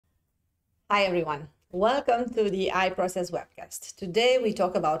Hi everyone, welcome to the iProcess webcast. Today we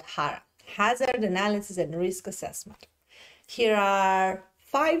talk about Hara, Hazard Analysis and Risk Assessment. Here are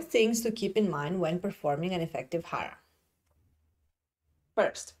 5 things to keep in mind when performing an effective Hara.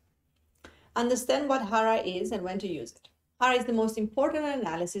 First, understand what Hara is and when to use it. Hara is the most important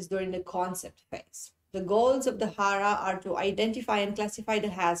analysis during the concept phase. The goals of the Hara are to identify and classify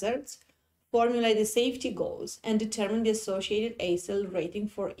the hazards, formulate the safety goals, and determine the associated ASIL rating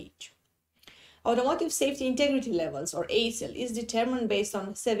for each. Automotive safety integrity levels, or ASIL, is determined based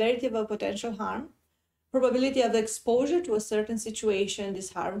on severity of a potential harm, probability of exposure to a certain situation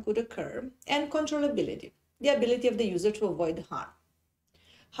this harm could occur, and controllability, the ability of the user to avoid the harm.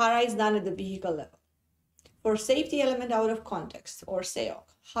 Hara is done at the vehicle level. For safety element out of context, or SEOC,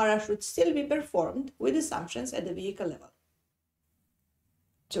 Hara should still be performed with assumptions at the vehicle level.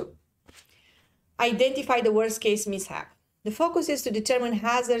 2. Identify the worst-case mishap. The focus is to determine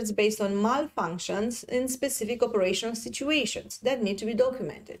hazards based on malfunctions in specific operational situations that need to be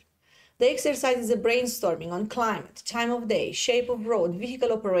documented. The exercise is a brainstorming on climate, time of day, shape of road,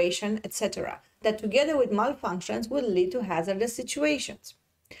 vehicle operation, etc., that together with malfunctions will lead to hazardous situations.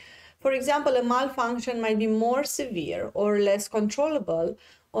 For example, a malfunction might be more severe or less controllable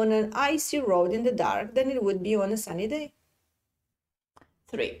on an icy road in the dark than it would be on a sunny day.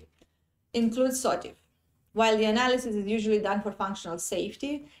 3. Include sortif. While the analysis is usually done for functional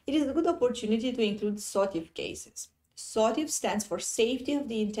safety, it is a good opportunity to include sortif cases. Sortif stands for Safety of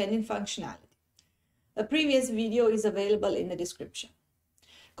the Intended Functionality. A previous video is available in the description.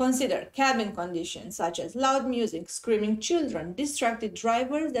 Consider cabin conditions such as loud music, screaming children, distracted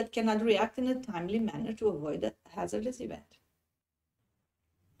drivers that cannot react in a timely manner to avoid a hazardous event.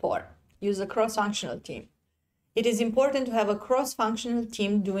 4. Use a cross-functional team. It is important to have a cross-functional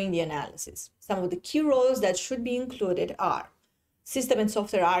team doing the analysis. Some of the key roles that should be included are system and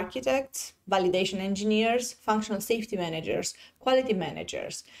software architects, validation engineers, functional safety managers, quality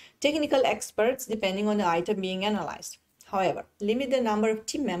managers, technical experts depending on the item being analyzed. However, limit the number of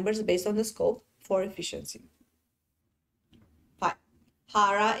team members based on the scope for efficiency. 5.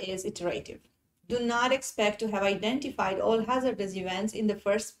 Hara is iterative. Do not expect to have identified all hazardous events in the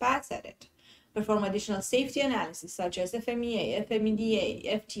first pass at it. Perform additional safety analysis such as FMEA, FMEDA,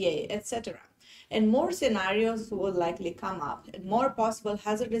 FTA, etc. And more scenarios will likely come up, and more possible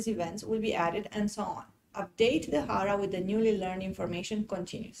hazardous events will be added, and so on. Update the Hara with the newly learned information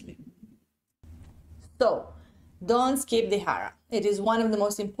continuously. So, don't skip the Hara. It is one of the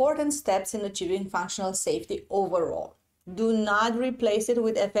most important steps in achieving functional safety overall. Do not replace it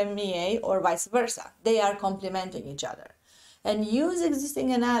with FMEA or vice versa. They are complementing each other. And use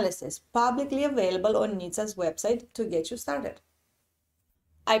existing analysis publicly available on NHTSA's website to get you started.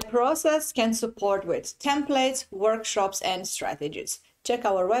 iProcess can support with templates, workshops, and strategies. Check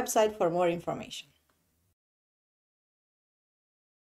our website for more information.